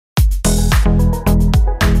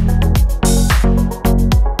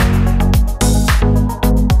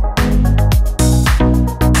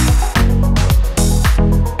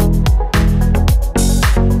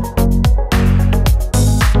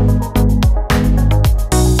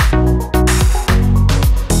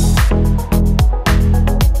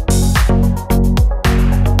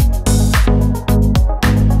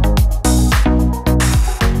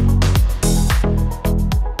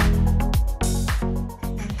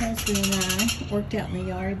husband and I worked out in the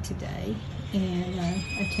yard today, and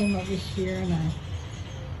I came over here and I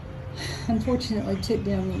unfortunately took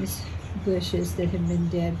down these bushes that had been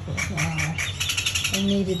dead for a while and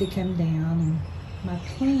needed to come down. And my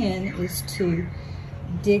plan is to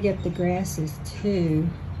dig up the grasses too,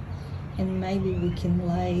 and maybe we can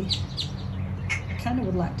lay, I kind of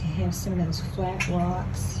would like to have some of those flat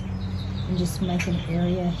rocks and just make an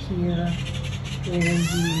area here where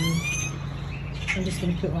I'm just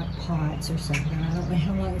going to put like pots or something. I don't know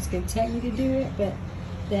how long it's going to take me to do it, but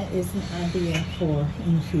that is an idea for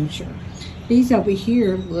in the future. These over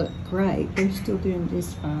here look great. They're still doing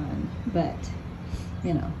just fine, but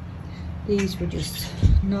you know, these were just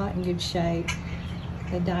not in good shape.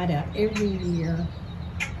 They died out every year.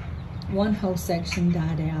 One whole section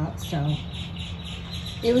died out, so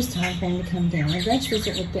it was time for them to come down. The grass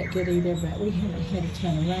doesn't look that good either, but we haven't had a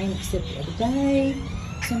ton of rain except the other day.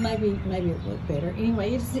 So maybe it'll look better.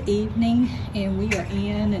 Anyway, it's the evening and we are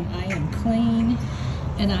in and I am clean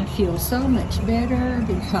and I feel so much better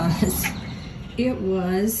because it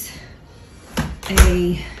was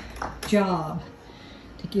a job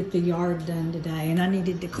to get the yard done today, and I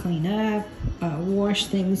needed to clean up, wash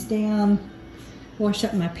things down, wash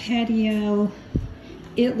up my patio.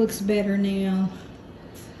 It looks better now.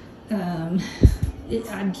 I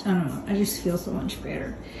don't know, I just feel so much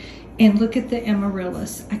better. And look at the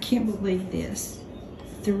amaryllis. I can't believe this.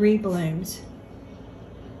 3 blooms.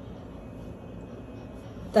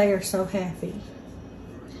 They are so happy.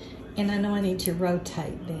 And I know I need to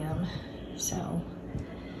rotate them. So,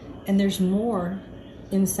 and there's more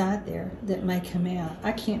inside there that may come out.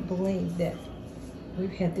 I can't believe that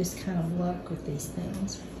we've had this kind of luck with these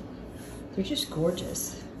things. They're just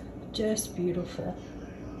gorgeous. Just beautiful.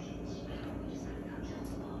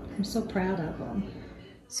 I'm so proud of them.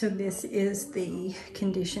 So this is the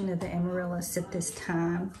condition of the amaryllis at this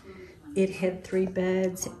time. It had 3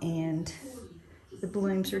 buds and the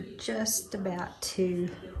blooms are just about to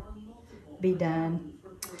be done.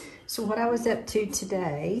 So what I was up to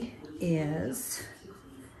today is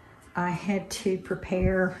I had to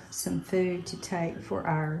prepare some food to take for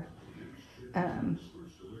our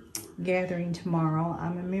gathering tomorrow.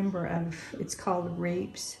 I'm a member of, it's called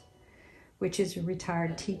REAPS, which is a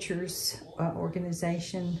retired teachers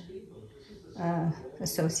organization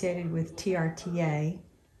associated with TRTA,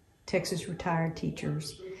 Texas Retired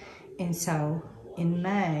Teachers. And so in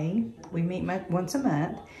May, we meet once a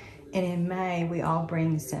month, and in May, we all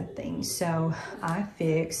bring something. So I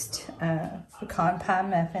fixed pecan pie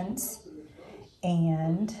muffins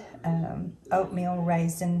and oatmeal,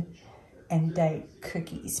 raisin, and date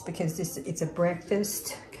cookies because it's a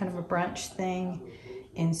breakfast, kind of a brunch thing.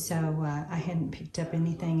 And so I hadn't picked up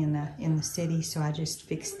anything in the city, so I just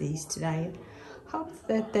fixed these today. Hope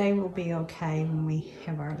that they will be okay when we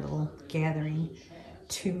have our little gathering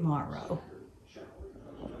tomorrow.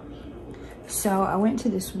 So I went to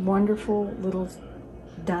this wonderful little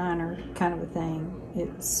diner kind of a thing.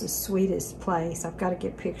 It's the sweetest place. I've got to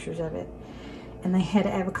get pictures of it. And they had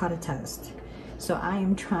avocado toast. So I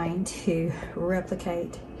am trying to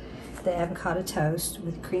replicate the avocado toast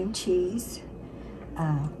with cream cheese,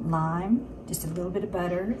 lime, just a little bit of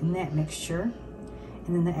butter in that mixture,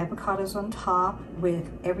 and then the avocados on top with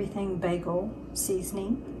everything bagel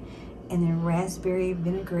seasoning, and then raspberry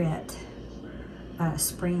vinaigrette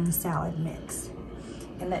spring salad mix.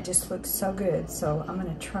 And that just looks so good, so I'm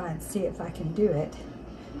gonna try and see if I can do it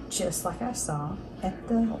just like I saw at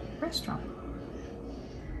the restaurant.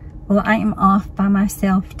 Well, I am off by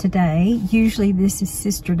myself today. Usually this is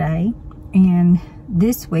Sister Day, and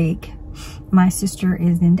this week my sister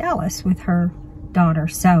is in Dallas with her daughter,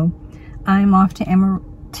 so I'm off to I'm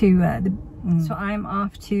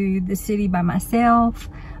off to the city by myself.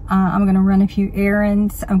 I'm going to run a few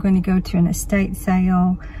errands. I'm going to go to an estate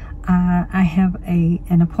sale. I have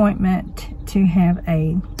an appointment to have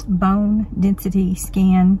a bone density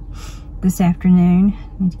scan this afternoon.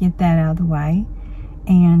 Need to get that out of the way,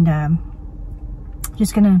 and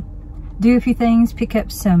just going to do a few things, pick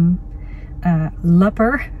up some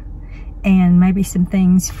Leopard, and maybe some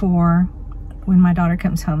things for when my daughter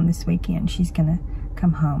comes home this weekend. She's gonna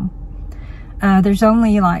come home. There's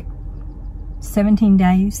only like 17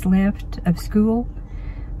 days left of school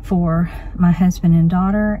for my husband and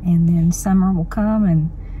daughter, and then summer will come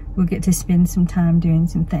and we'll get to spend some time doing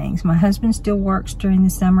some things. My husband still works during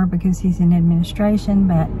the summer because he's in administration,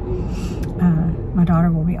 but my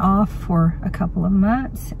daughter will be off for a couple of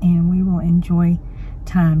months and we will enjoy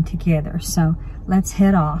time together. So let's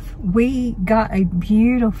head off. We got a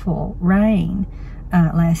beautiful rain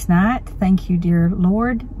last night. Thank you, dear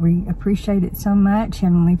Lord. We appreciate it so much.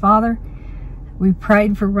 Heavenly Father, We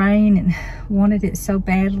prayed for rain and wanted it so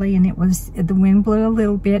badly, and the wind blew a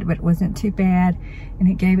little bit, but it wasn't too bad, and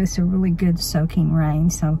it gave us a really good soaking rain,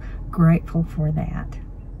 so grateful for that.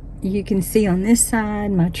 You can see on this side,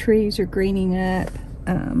 my trees are greening up.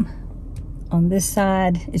 On this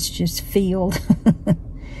side, it's just field.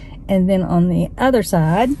 And then on the other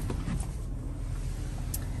side,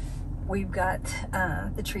 we've got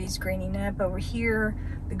the trees greening up. Over here,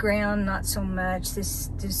 the ground, not so much. This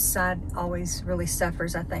side always really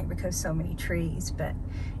suffers, I think, because so many trees. But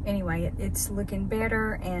anyway, it's looking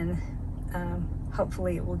better, and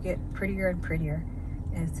hopefully it will get prettier and prettier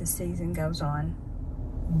as the season goes on.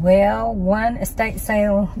 Well, one estate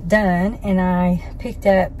sale done, and I picked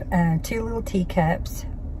up 2 little teacups.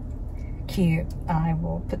 Cute. I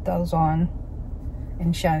will put those on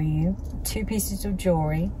and show you. 2 pieces of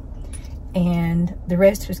jewelry, and the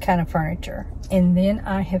rest was kind of furniture. And then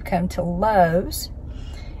I have come to Lowe's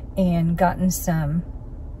and gotten some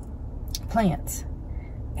plants,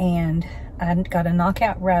 and I got a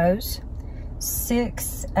knockout rose,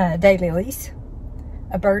 6 daylilies,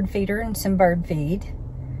 a bird feeder and some bird feed,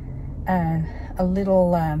 a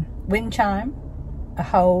little wind chime, a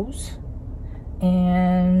hose,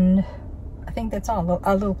 and I think that's all.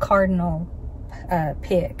 A little cardinal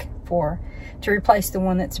pick to replace the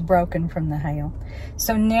one that's broken from the hail.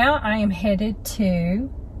 So now I am headed to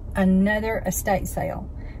another estate sale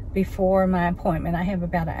before my appointment. I have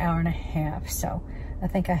about an hour and a half, so I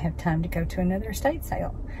think I have time to go to another estate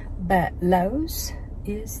sale. But Lowe's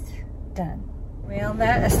is done. Well,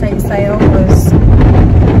 that estate sale was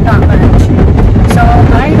not much. So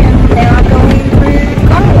I am now going through the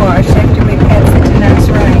car wash after we've had such a nice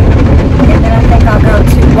rain. And then I think I'll go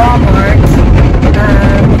to Walmart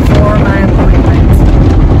before my appointment.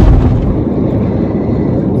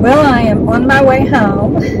 Well, I am on my way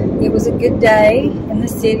home. It was a good day in the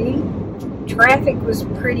city. Traffic was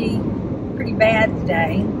pretty bad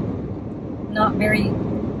today. Not very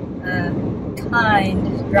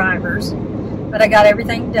kind drivers. But I got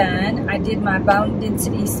everything done. I did my bone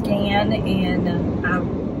density scan, and I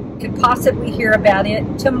could possibly hear about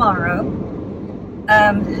it tomorrow.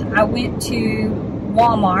 I went to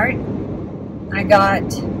Walmart. I got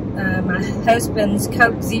my husband's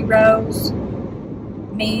Coke Zeros,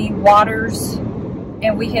 me waters,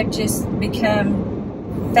 and we have just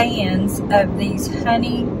become fans of these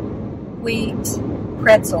honey wheat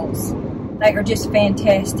pretzels. They are just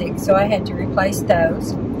fantastic, so I had to replace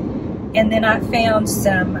those. And then I found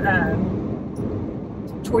some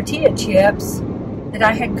tortilla chips that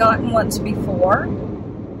I had gotten once before,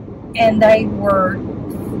 and they were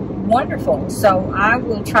wonderful. So I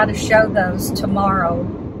will try to show those tomorrow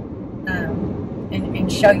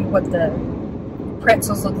and show you what the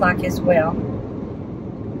pretzels look like as well.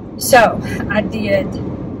 So I did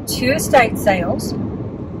 2 estate sales,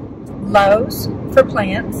 Lowe's for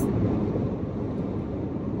plants,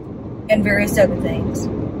 and various other things.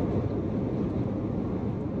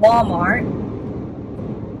 Walmart.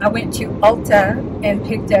 I went to Ulta and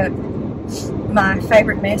picked up my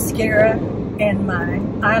favorite mascara and my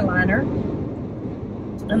eyeliner.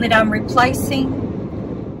 And then I'm replacing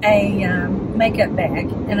a makeup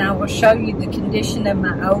bag, and I will show you the condition of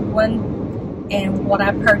my old one and what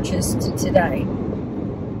I purchased today.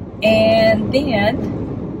 And then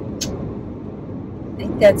I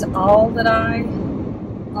think that's all that I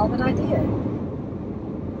did.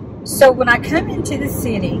 So when I come into the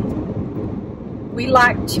city, we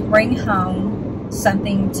like to bring home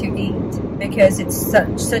something to eat because it's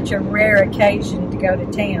such a rare occasion to go to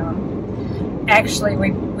town. Actually,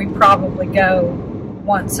 we probably go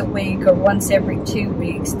once a week or once every 2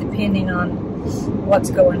 weeks, depending on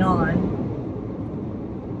what's going on.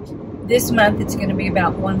 This month it's going to be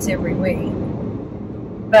about once every week.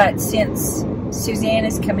 But since Suzanne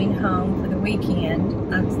is coming home for the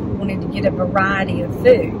weekend, I wanted to get a variety of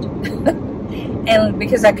food. And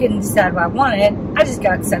because I couldn't decide what I wanted, I just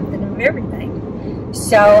got something of everything.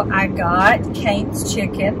 So I got Kate's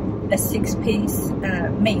Chicken, a 6-piece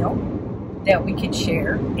meal that we could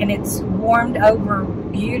share. And it's warmed over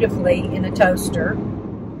beautifully in a toaster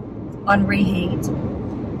on reheat.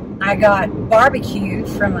 I got barbecue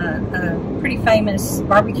from a pretty famous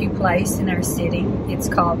barbecue place in our city. It's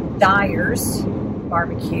called Dyer's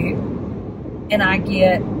Barbecue. And I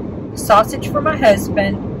get sausage for my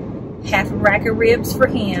husband, half a rack of ribs for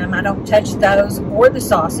him. I don't touch those or the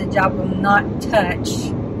sausage. I will not touch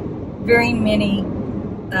very many.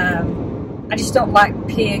 I just don't like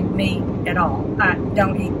pig meat at all. I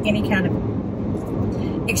don't eat any kind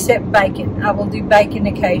of, except bacon. I will do bacon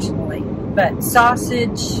occasionally. But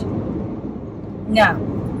sausage, no.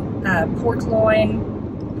 Pork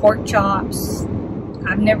loin, pork chops.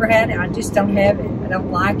 I've never had it. I just don't have it. I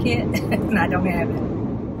don't like it, and I don't have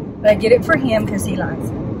it. But I get it for him because he likes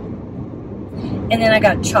it. And then I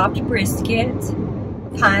got chopped brisket,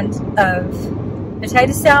 a pint of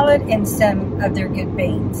potato salad, and some of their good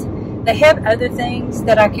beans. They have other things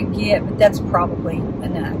that I could get, but that's probably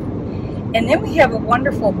enough. And then we have a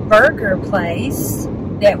wonderful burger place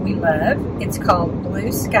that we love. It's called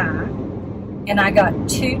Blue Sky. And I got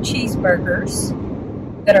 2 cheeseburgers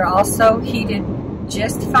that are also heated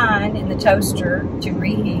just fine in the toaster to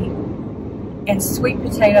reheat, and sweet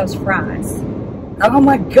potatoes fries. Oh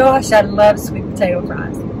my gosh, I love sweet potato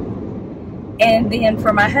fries. And then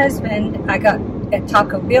for my husband, I got at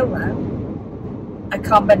Taco Bella a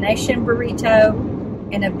combination burrito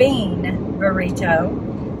and a bean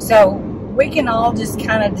burrito. So we can all just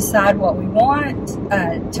kind of decide what we want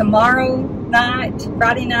tomorrow night,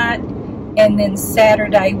 Friday night, and then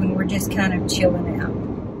Saturday when we're just kind of chilling out.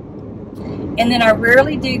 And then I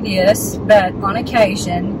rarely do this, but on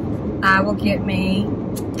occasion, I will get me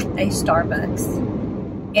a Starbucks.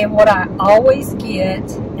 And what I always get,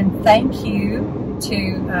 and thank you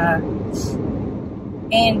to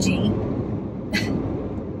Angie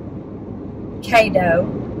Cato,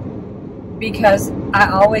 because I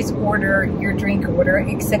always order your drink order,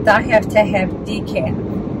 except I have to have decaf.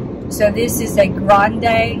 So this is a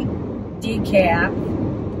grande decaf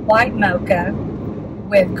white mocha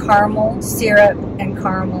with caramel syrup and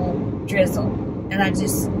caramel drizzle. And I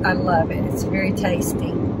love it. It's very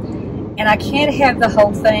tasty. And I can't have the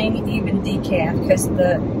whole thing, even decaf, because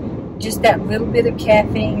just that little bit of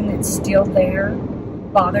caffeine that's still there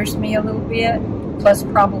bothers me a little bit, plus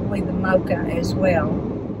probably the mocha as well,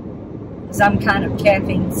 because I'm kind of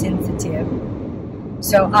caffeine sensitive.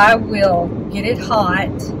 So I will get it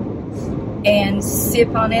hot and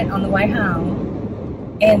sip on it on the way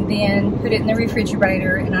home, and then put it in the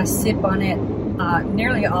refrigerator, and I sip on it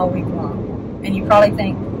nearly all week long. And you probably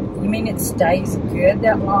think, you mean it stays good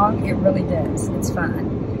that long? It really does. It's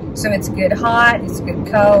fine. So it's good hot, it's good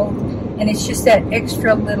cold, and it's just that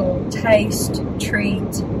extra little taste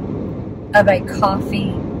treat of a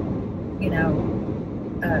coffee,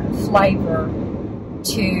 flavor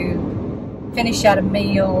to finish out a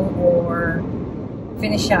meal or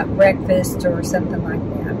finish out breakfast or something like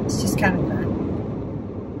that. It's just kind of fun.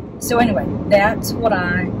 So anyway, that's what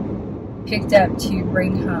I picked up to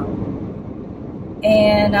bring home.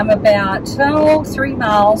 And I'm about 3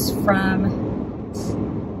 miles from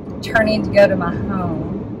turning to go to my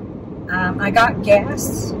home. I got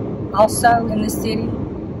gas also in the city.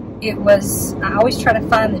 I always try to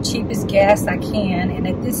find the cheapest gas I can, and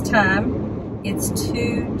at this time it's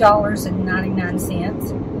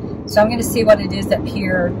 $2.99. So I'm going to see what it is up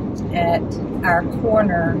here at our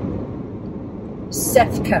corner.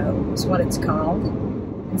 Cefco is what it's called,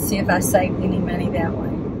 and see if I saved any money that way.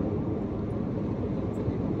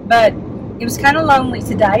 But it was kind of lonely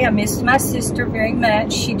today. I missed my sister very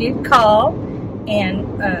much. She did call and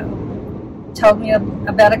told me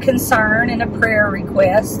about a concern and a prayer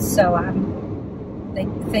request, so I'm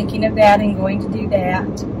thinking of that and going to do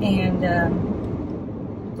that. And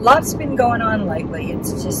lots been going on lately.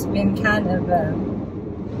 It's just been kind of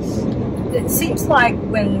it seems like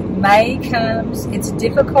when May comes, it's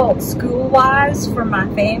difficult school-wise for my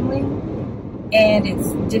family, and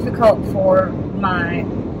it's difficult for my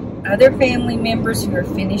other family members who are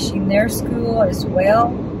finishing their school as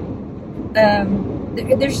well.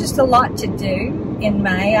 There's just a lot to do in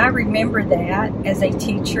May. I remember that as a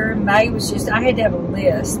teacher. May was just, I had to have a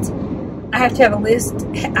list. I had to have a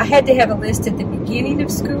list at the beginning of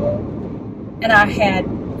school, and I had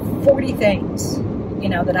 40 things,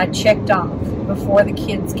 that I checked off before the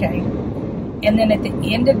kids came. And then at the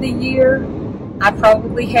end of the year, I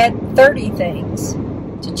probably had 30 things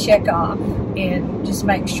to check off and just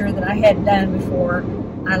make sure that I had done before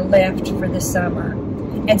I left for the summer.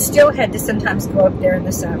 And still had to sometimes go up there in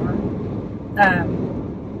the summer.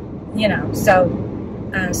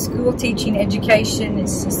 School teaching education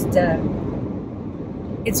is just,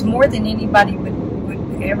 it's more than anybody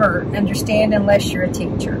would ever understand unless you're a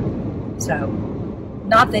teacher. So,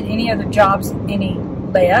 not that any other job's any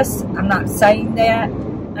less. I'm not saying that.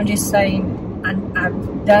 I'm just saying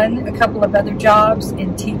I've done a couple of other jobs,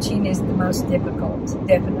 and teaching is the most difficult,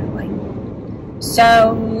 definitely.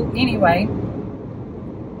 So, anyway,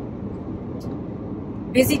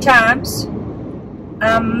 busy times.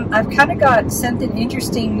 I've kind of got something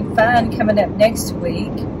interesting, fun coming up next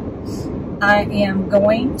week. I am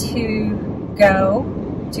going to go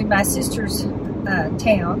to my sister's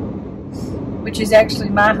town, which is actually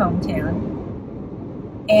my hometown,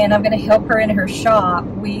 and I'm going to help her in her shop.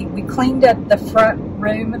 We cleaned up the front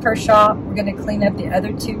room of her shop. We're going to clean up the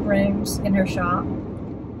other 2 rooms in her shop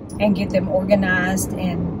and get them organized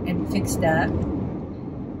and fixed up.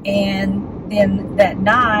 And then that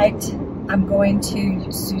night, I'm going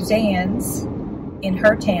to Suzanne's in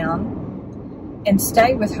her town and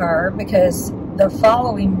stay with her, because the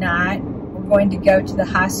following night, we're going to go to the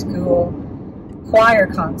high school choir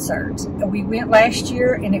concert. We went last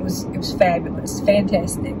year and it was fabulous,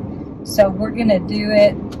 fantastic. So we're gonna do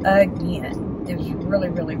it again. It was really,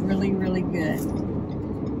 really, really, really good.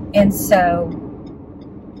 And so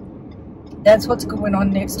that's what's going on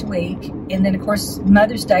next week. And then of course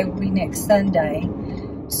Mother's Day will be next Sunday.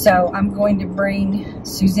 So I'm going to bring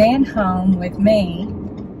Suzanne home with me,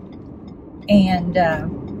 and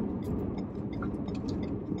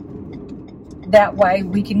that way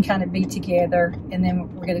we can kind of be together, and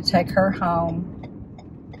then we're going to take her home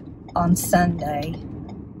on Sunday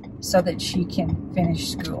so that she can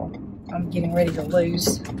finish school. I'm getting ready to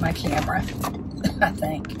lose my camera, I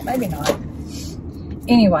think. Maybe not.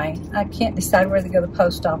 Anyway, I can't decide whether to go to the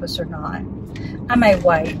post office or not. I may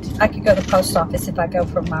wait. I could go to the post office if I go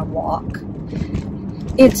for my walk.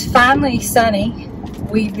 It's finally sunny.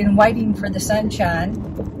 We've been waiting for the sunshine,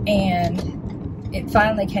 and it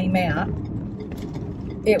finally came out.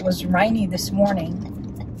 It was rainy this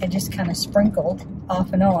morning and just kind of sprinkled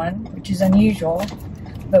off and on, which is unusual,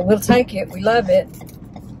 but we'll take it. We love it.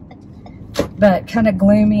 But kind of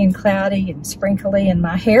gloomy and cloudy and sprinkly, and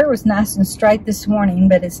my hair was nice and straight this morning,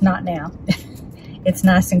 but it's not now. It's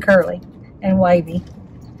nice and curly and wavy.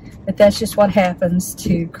 But that's just what happens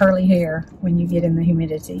to curly hair when you get in the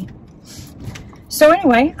humidity. So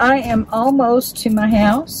anyway, I am almost to my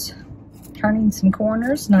house, turning some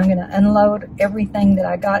corners, and I'm going to unload everything that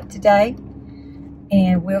I got today,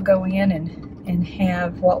 and we'll go in and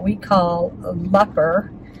have what we call a Leopard,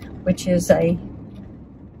 which is a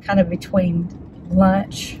kind of between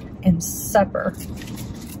lunch and supper.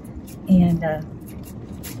 And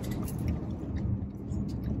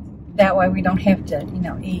that way we don't have to, you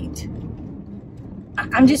know, eat.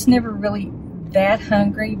 I'm just never really that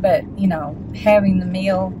hungry, but, you know, having the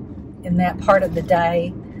meal in that part of the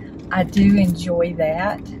day, I do enjoy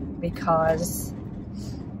that, because,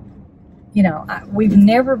 you know, we've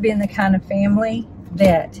never been the kind of family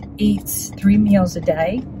that eats 3 meals a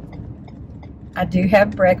day. I do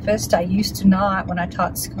have breakfast. I used to not. When I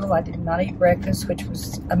taught school, I did not eat breakfast, which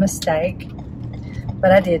was a mistake, but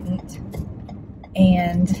I didn't.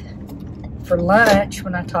 And for lunch,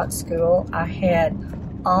 when I taught school, I had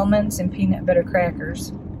almonds and peanut butter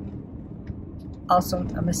crackers. Also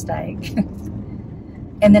a mistake.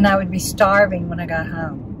 And then I would be starving when I got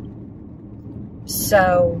home.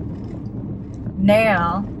 So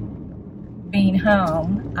now, being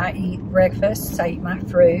home, I eat breakfast, I eat my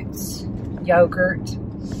fruits, yogurt,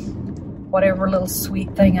 whatever little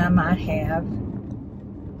sweet thing I might have.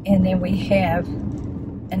 And then we have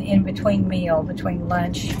an in-between meal between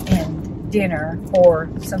lunch and dinner,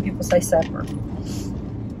 or some people say supper.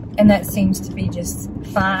 And that seems to be just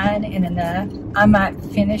fine and enough. I might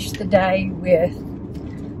finish the day with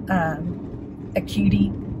a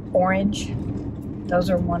cutie orange. Those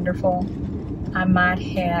are wonderful. I might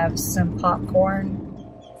have some popcorn.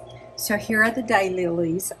 So here are the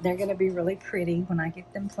daylilies. They're going to be really pretty when I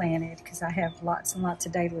get them planted, because I have lots and lots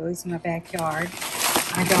of daylilies in my backyard.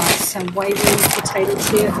 I got some wavy potato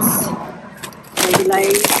chips, wavy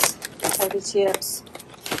Lay's potato chips.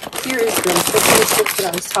 Here is the potato chips that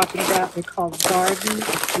I was talking about. They're called Garden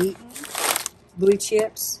Hill blue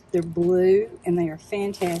chips. They're blue and they are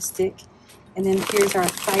fantastic. And then here's our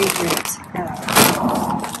favorite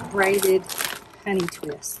braided honey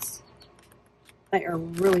twists. They are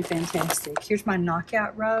really fantastic. Here's my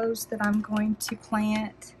knockout rose that I'm going to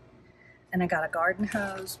plant. And I got a garden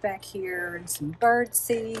hose back here and some bird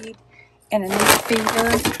seed and a new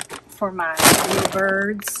feeder for my little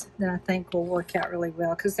birds that I think will work out really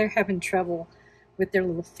well, because they're having trouble with their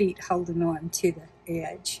little feet holding on to the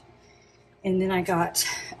edge. And then I got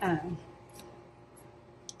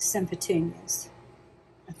some petunias.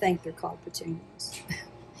 I think they're called petunias.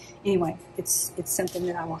 Anyway, it's something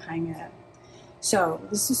that I will hang up. So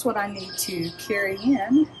this is what I need to carry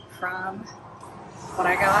in from what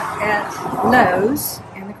I got at Lowe's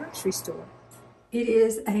and the grocery store. It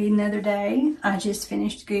is another day. I just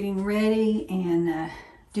finished getting ready and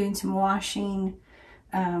doing some washing,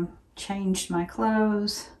 changed my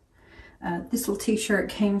clothes. This little t-shirt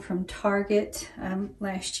came from Target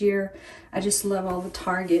last year. I just love all the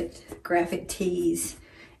Target graphic tees,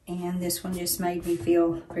 and this one just made me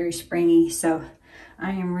feel very springy, so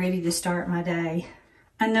I am ready to start my day.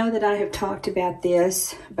 I know that I have talked about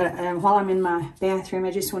this, but while I'm in my bathroom,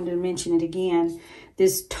 I just wanted to mention it again.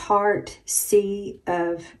 This Tarte C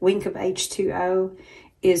of Wink of H2O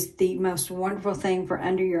is the most wonderful thing for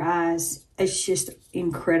under your eyes. It's just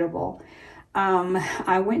incredible.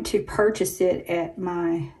 I went to purchase it at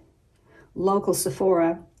my local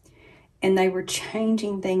Sephora, and they were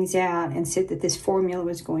changing things out and said that this formula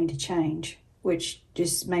was going to change, which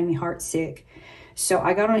just made me heartsick. So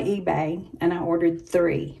I got on eBay and I ordered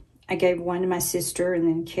 3. I gave 1 to my sister and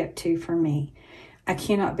then kept 2 for me. I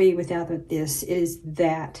cannot be without this. It is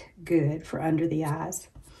that good for under the eyes.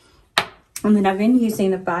 And then I've been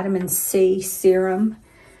using a vitamin C serum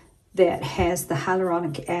that has the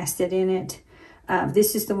hyaluronic acid in it.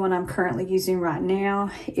 This is the one I'm currently using right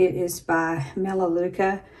now. It is by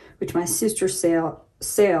Melaleuca, which my sister sells.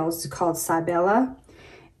 It's called Cybella.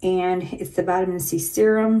 And it's the vitamin C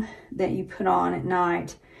serum that you put on at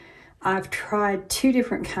night. I've tried 2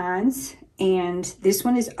 different kinds, and this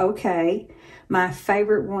one is okay. My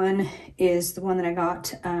favorite one is the one that I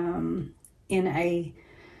got in a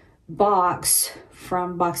box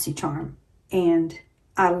from BoxyCharm, and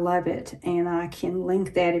I love it. And I can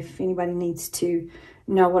link that if anybody needs to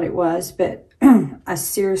know what it was, but I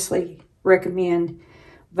seriously recommend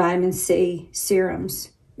vitamin C serums,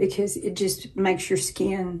 because it just makes your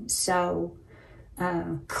skin so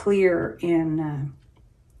clear and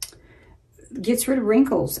gets rid of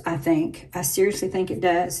wrinkles, I think. I seriously think it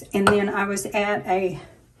does. And then I was at a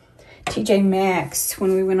TJ Maxx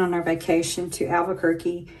when we went on our vacation to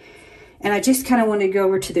Albuquerque, and I just kind of wanted to go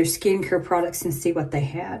over to their skincare products and see what they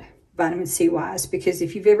had, vitamin C wise, because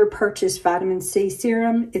if you've ever purchased vitamin C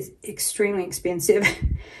serum, it's extremely expensive.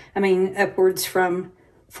 I mean, upwards from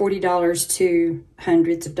 $40 to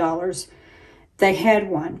hundreds of dollars. They had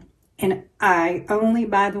one, and I only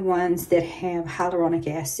buy the ones that have hyaluronic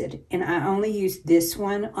acid, and I only use this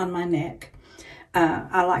one on my neck.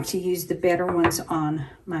 I like to use the better ones on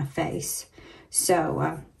my face.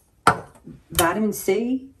 So vitamin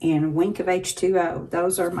C and Wink of H2O,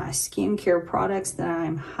 those are my skincare products that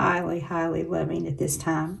I'm highly, highly loving at this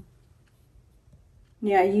time.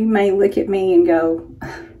 Now, you may look at me and go,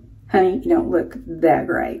 honey, you don't look that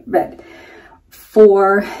great. But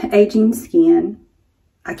for aging skin,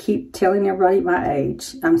 I keep telling everybody my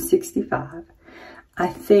age. I'm 65. I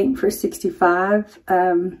think for 65,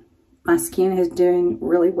 my skin is doing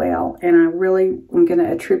really well. And I really am going to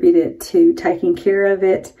attribute it to taking care of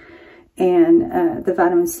it. And the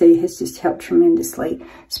vitamin C has just helped tremendously,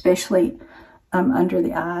 especially under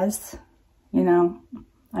the eyes. You know,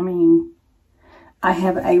 I mean, I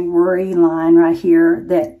have a worry line right here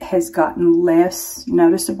that has gotten less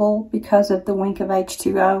noticeable because of the Wink of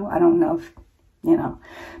H2O. I don't know if, you know,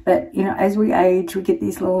 but, you know, as we age, we get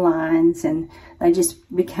these little lines and they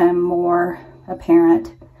just become more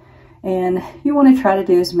apparent. And you want to try to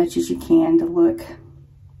do as much as you can to look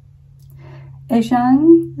as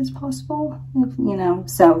young as possible, you know.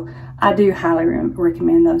 So I do highly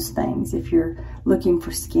recommend those things if you're looking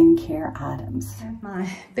for skincare items. My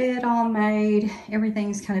bed all made,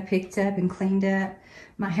 everything's kind of picked up and cleaned up.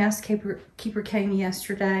 My housekeeper came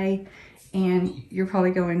yesterday, and you're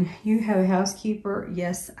probably going, you have a housekeeper?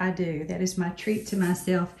 Yes, I do. That is my treat to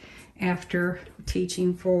myself after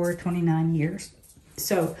teaching for 29 years.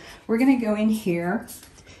 So we're gonna go in here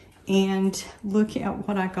and look at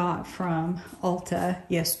what I got from Ulta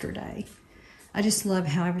yesterday. I just love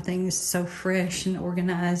how everything is so fresh and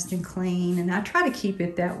organized and clean, and I try to keep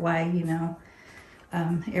it that way, you know,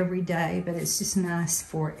 every day, but it's just nice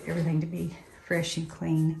for everything to be fresh and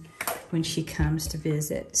clean when she comes to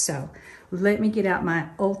visit. So let me get out my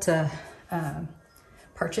Ulta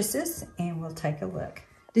purchases and we'll take a look.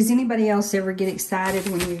 Does anybody else ever get excited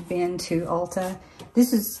when you've been to Ulta?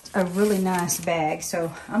 This is a really nice bag, so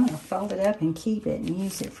I'm gonna fold it up and keep it and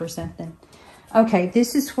use it for something. Okay,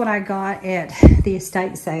 this is what I got at the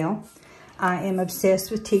estate sale. I am obsessed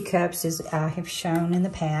with teacups, as I have shown in the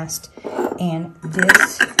past, and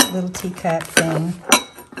this little teacup thing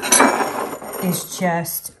is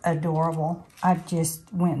just adorable. I just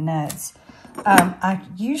went nuts. I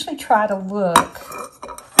usually try to look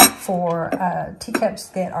for teacups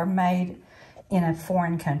that are made in a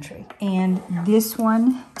foreign country. And this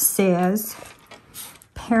one says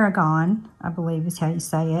Paragon, I believe is how you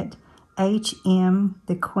say it. HM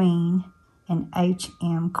the Queen and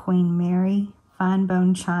HM Queen Mary, fine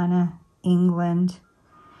bone china, England.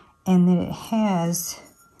 And then it has,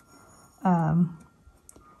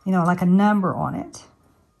 you know, like a number on it.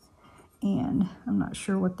 And I'm not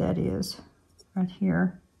sure what that is right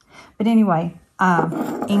here. But anyway,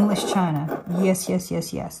 English china. Yes, yes,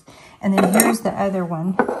 yes, yes. And then here's the other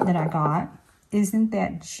one that I got. Isn't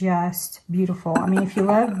that just beautiful? I mean, if you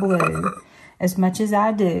love blue as much as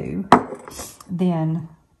I do, then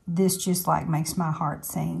this just like makes my heart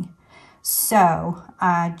sing. So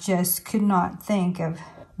I just could not think of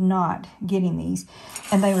not getting these.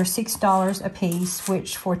 And they were $6 a piece,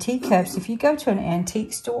 which for teacups, if you go to an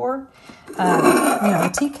antique store, you know,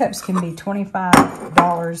 teacups can be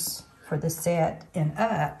 $25 for the set and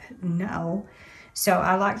up. No. So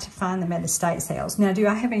I like to find them at estate sales. Now, do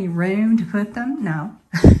I have any room to put them? No.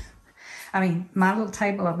 I mean, my little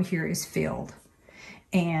table over here is filled.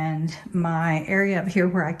 And my area up here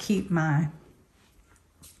where I keep my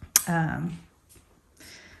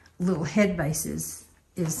little head bases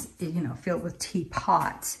is, you know, filled with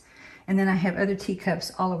teapots. And then I have other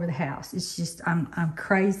teacups all over the house. It's just, I'm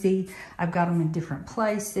crazy. I've got them in different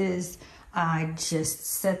places. I just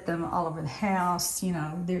set them all over the house. You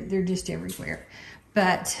know, they're just everywhere.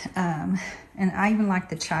 But, and I even like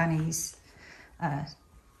the Chinese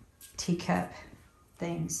teacup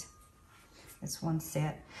things. That's one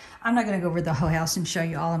set. I'm not going to go over the whole house and show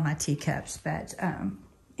you all of my teacups, but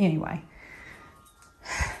anyway,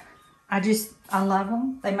 I love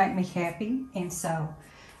them. They make me happy, and so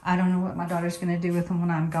I don't know what my daughter's going to do with them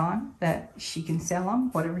when I'm gone, but she can sell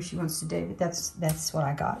them, whatever she wants to do. But that's what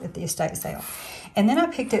I got at the estate sale. And then I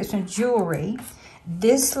picked up some jewelry.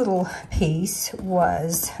 This little piece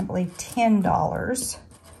was, I believe, $10,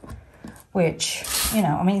 which, you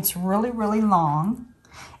know, I mean, it's really, really long.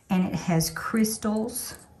 And it has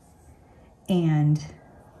crystals and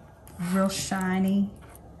real shiny.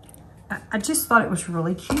 I just thought it was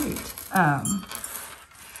really cute.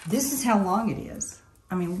 This is how long it is.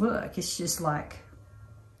 I mean, look, it's just like,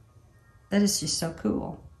 that is just so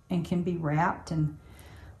cool. And can be wrapped and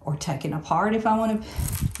or taken apart if I want to,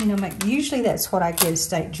 you know, make, usually that's what I get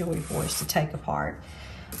estate jewelry for, is to take apart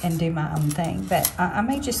and do my own thing. But I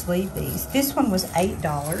may just leave these. This one was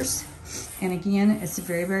 $8. And again, it's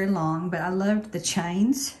very, very long, but I loved the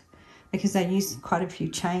chains because I used quite a few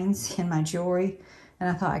chains in my jewelry. And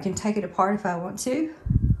I thought I can take it apart if I want to,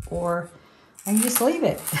 or I can just leave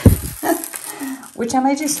it. Which I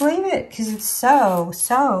may just leave it because it's so,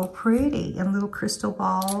 so pretty. And little crystal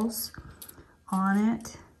balls on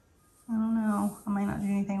it. I don't know. I may not do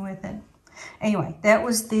anything with it. Anyway, that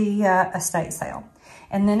was the estate sale.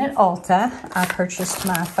 And then at Ulta, I purchased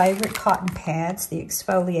my favorite cotton pads, the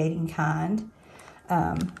exfoliating kind.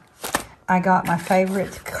 I got my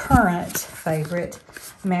current favorite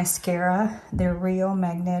mascara. They're real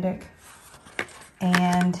magnetic.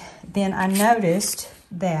 And then I noticed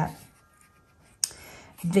that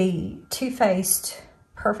the Too Faced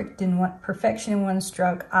Perfection in One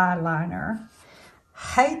Stroke eyeliner,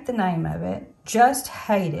 hate the name of it, just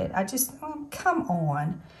hate it. Oh, come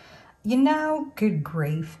on. You know, good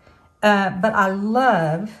grief. But I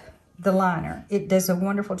love the liner. It does a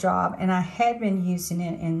wonderful job. And I had been using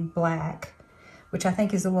it in black, which I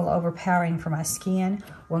think is a little overpowering for my skin.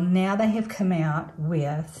 Well, now they have come out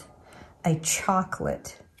with a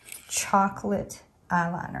chocolate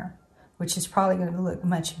eyeliner, which is probably going to look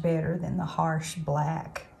much better than the harsh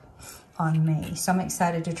black on me. So I'm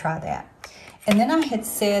excited to try that. And then I had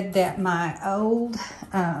said that my old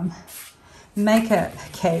makeup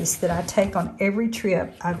case that I take on every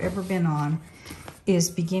trip I've ever been on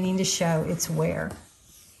is beginning to show its wear.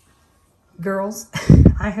 Girls,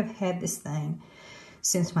 I have had this thing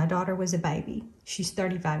since my daughter was a baby. She's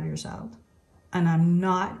 35 years old. And I'm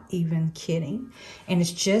not even kidding. And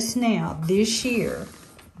it's just now, this year,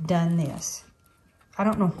 done this. I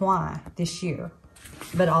don't know why this year,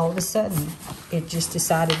 but all of a sudden, it just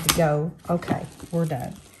decided to go, okay, we're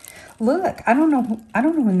done. Look, I don't know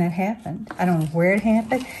when that happened. I don't know where it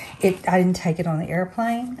happened. I didn't take it on the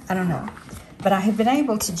airplane. I don't know. But I have been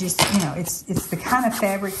able to just, you know, it's the kind of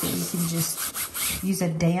fabric that you can just use a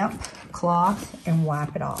damp cloth and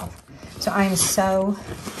wipe it off. So I am so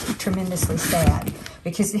tremendously sad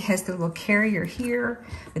because it has the little carrier here.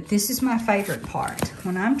 But this is my favorite part.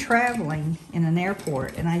 When I'm traveling in an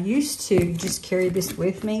airport, and I used to just carry this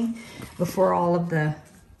with me before all of the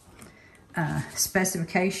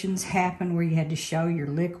specifications happened where you had to show your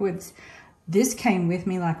liquids. This came with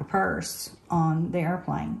me like a purse on the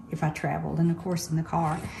airplane if I traveled, and of course in the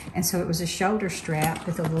car. And so it was a shoulder strap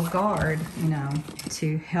with a little guard, you know,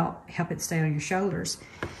 to help it stay on your shoulders.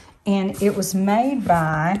 And it was made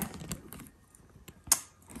by,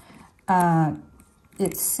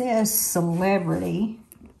 it says Celebrity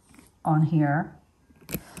on here.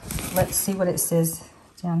 Let's see what it says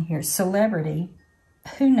down here. Celebrity.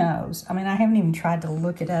 Who knows? I mean, I haven't even tried to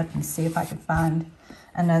look it up and see if I could find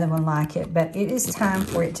another one like it, but it is time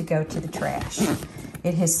for it to go to the trash.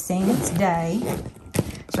 It has seen its day.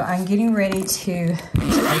 So I'm getting ready to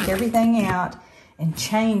take everything out and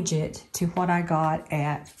change it to what I got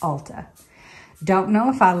at Ulta. Don't know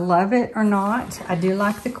if I love it or not. I do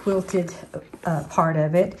like the quilted part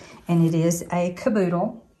of it, and it is a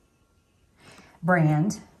Caboodle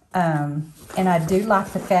brand. And I do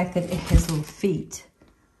like the fact that it has little feet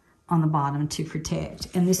on the bottom to protect.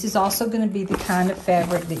 And this is also going to be the kind of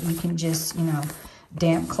fabric that you can just, you know,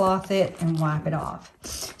 damp cloth it and wipe it off.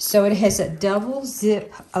 So it has a double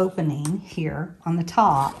zip opening here on the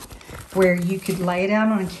top where you could lay it out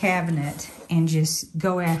on a cabinet and just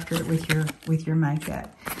go after it with your makeup.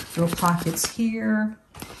 Little pockets here,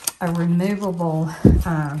 a removable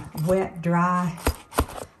wet dry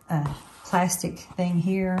plastic thing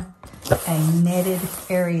here, a netted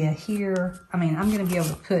area here. I mean, I'm going to be able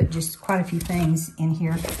to put just quite a few things in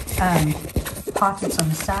here. Pockets on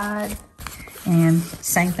the side, and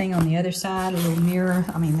same thing on the other side, a little mirror.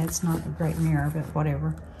 I mean, that's not a great mirror, but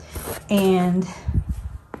whatever. And,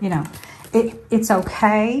 you know, it's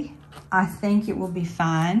okay. I think it will be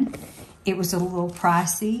fine. It was a little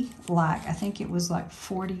pricey, like, I think it was like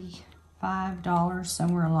 $45,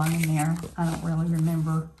 somewhere along in there. I don't really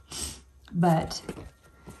remember. But,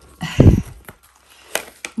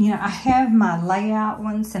 you know, I have my layout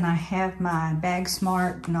ones and I have my Bag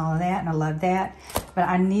Smart and all of that, and I love that. But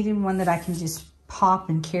I needed one that I can just pop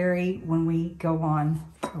and carry when we go on,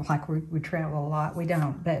 like we travel a lot. We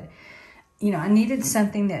don't, but, you know, I needed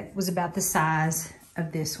something that was about the size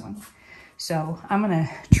of this one. So I'm going to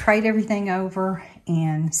trade everything over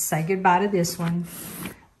and say goodbye to this one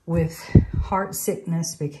with heart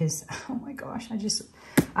sickness because, oh my gosh,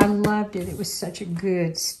 I loved it. It was such a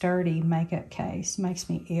good, sturdy makeup case. Makes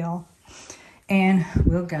me ill. And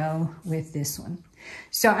we'll go with this one.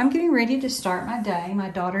 So I'm getting ready to start my day. My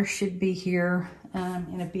daughter should be here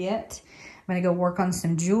in a bit. I'm going to go work on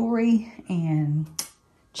some jewelry and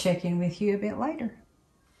check in with you a bit later.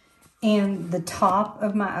 And the top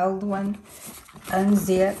of my old one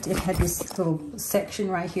unzipped. It had this little section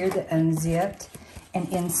right here that unzipped. And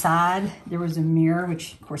inside there was a mirror,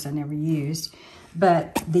 which of course I never used.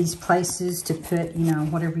 But these places to put, you know,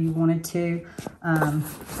 whatever you wanted to. A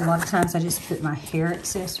lot of times I just put my hair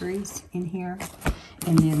accessories in here.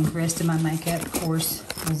 And then the rest of my makeup, of course,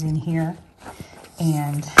 was in here.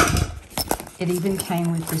 And it even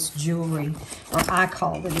came with this jewelry, or I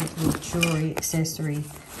called it a little jewelry accessory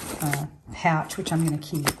pouch, which I'm going to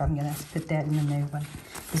keep. I'm going to put that in the new one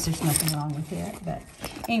because there's nothing wrong with it. But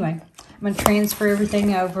anyway, I'm going to transfer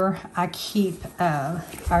everything over. I keep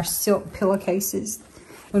our silk pillowcases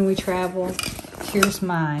when we travel. Here's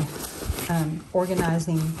my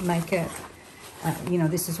organizing makeup. You know,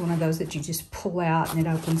 this is one of those that you just pull out and it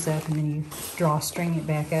opens up and then you string it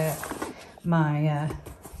back up. My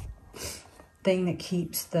thing that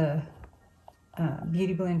keeps the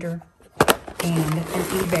beauty blender and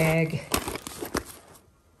an e-bag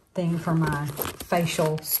thing for my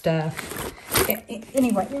facial stuff.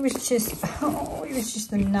 Anyway, it was just, oh, it was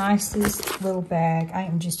just the nicest little bag. I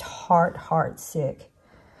am just heart sick.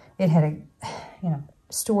 It had a, you know,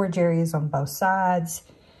 storage areas on both sides.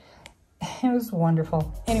 It was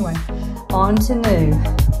wonderful. Anyway, on to new.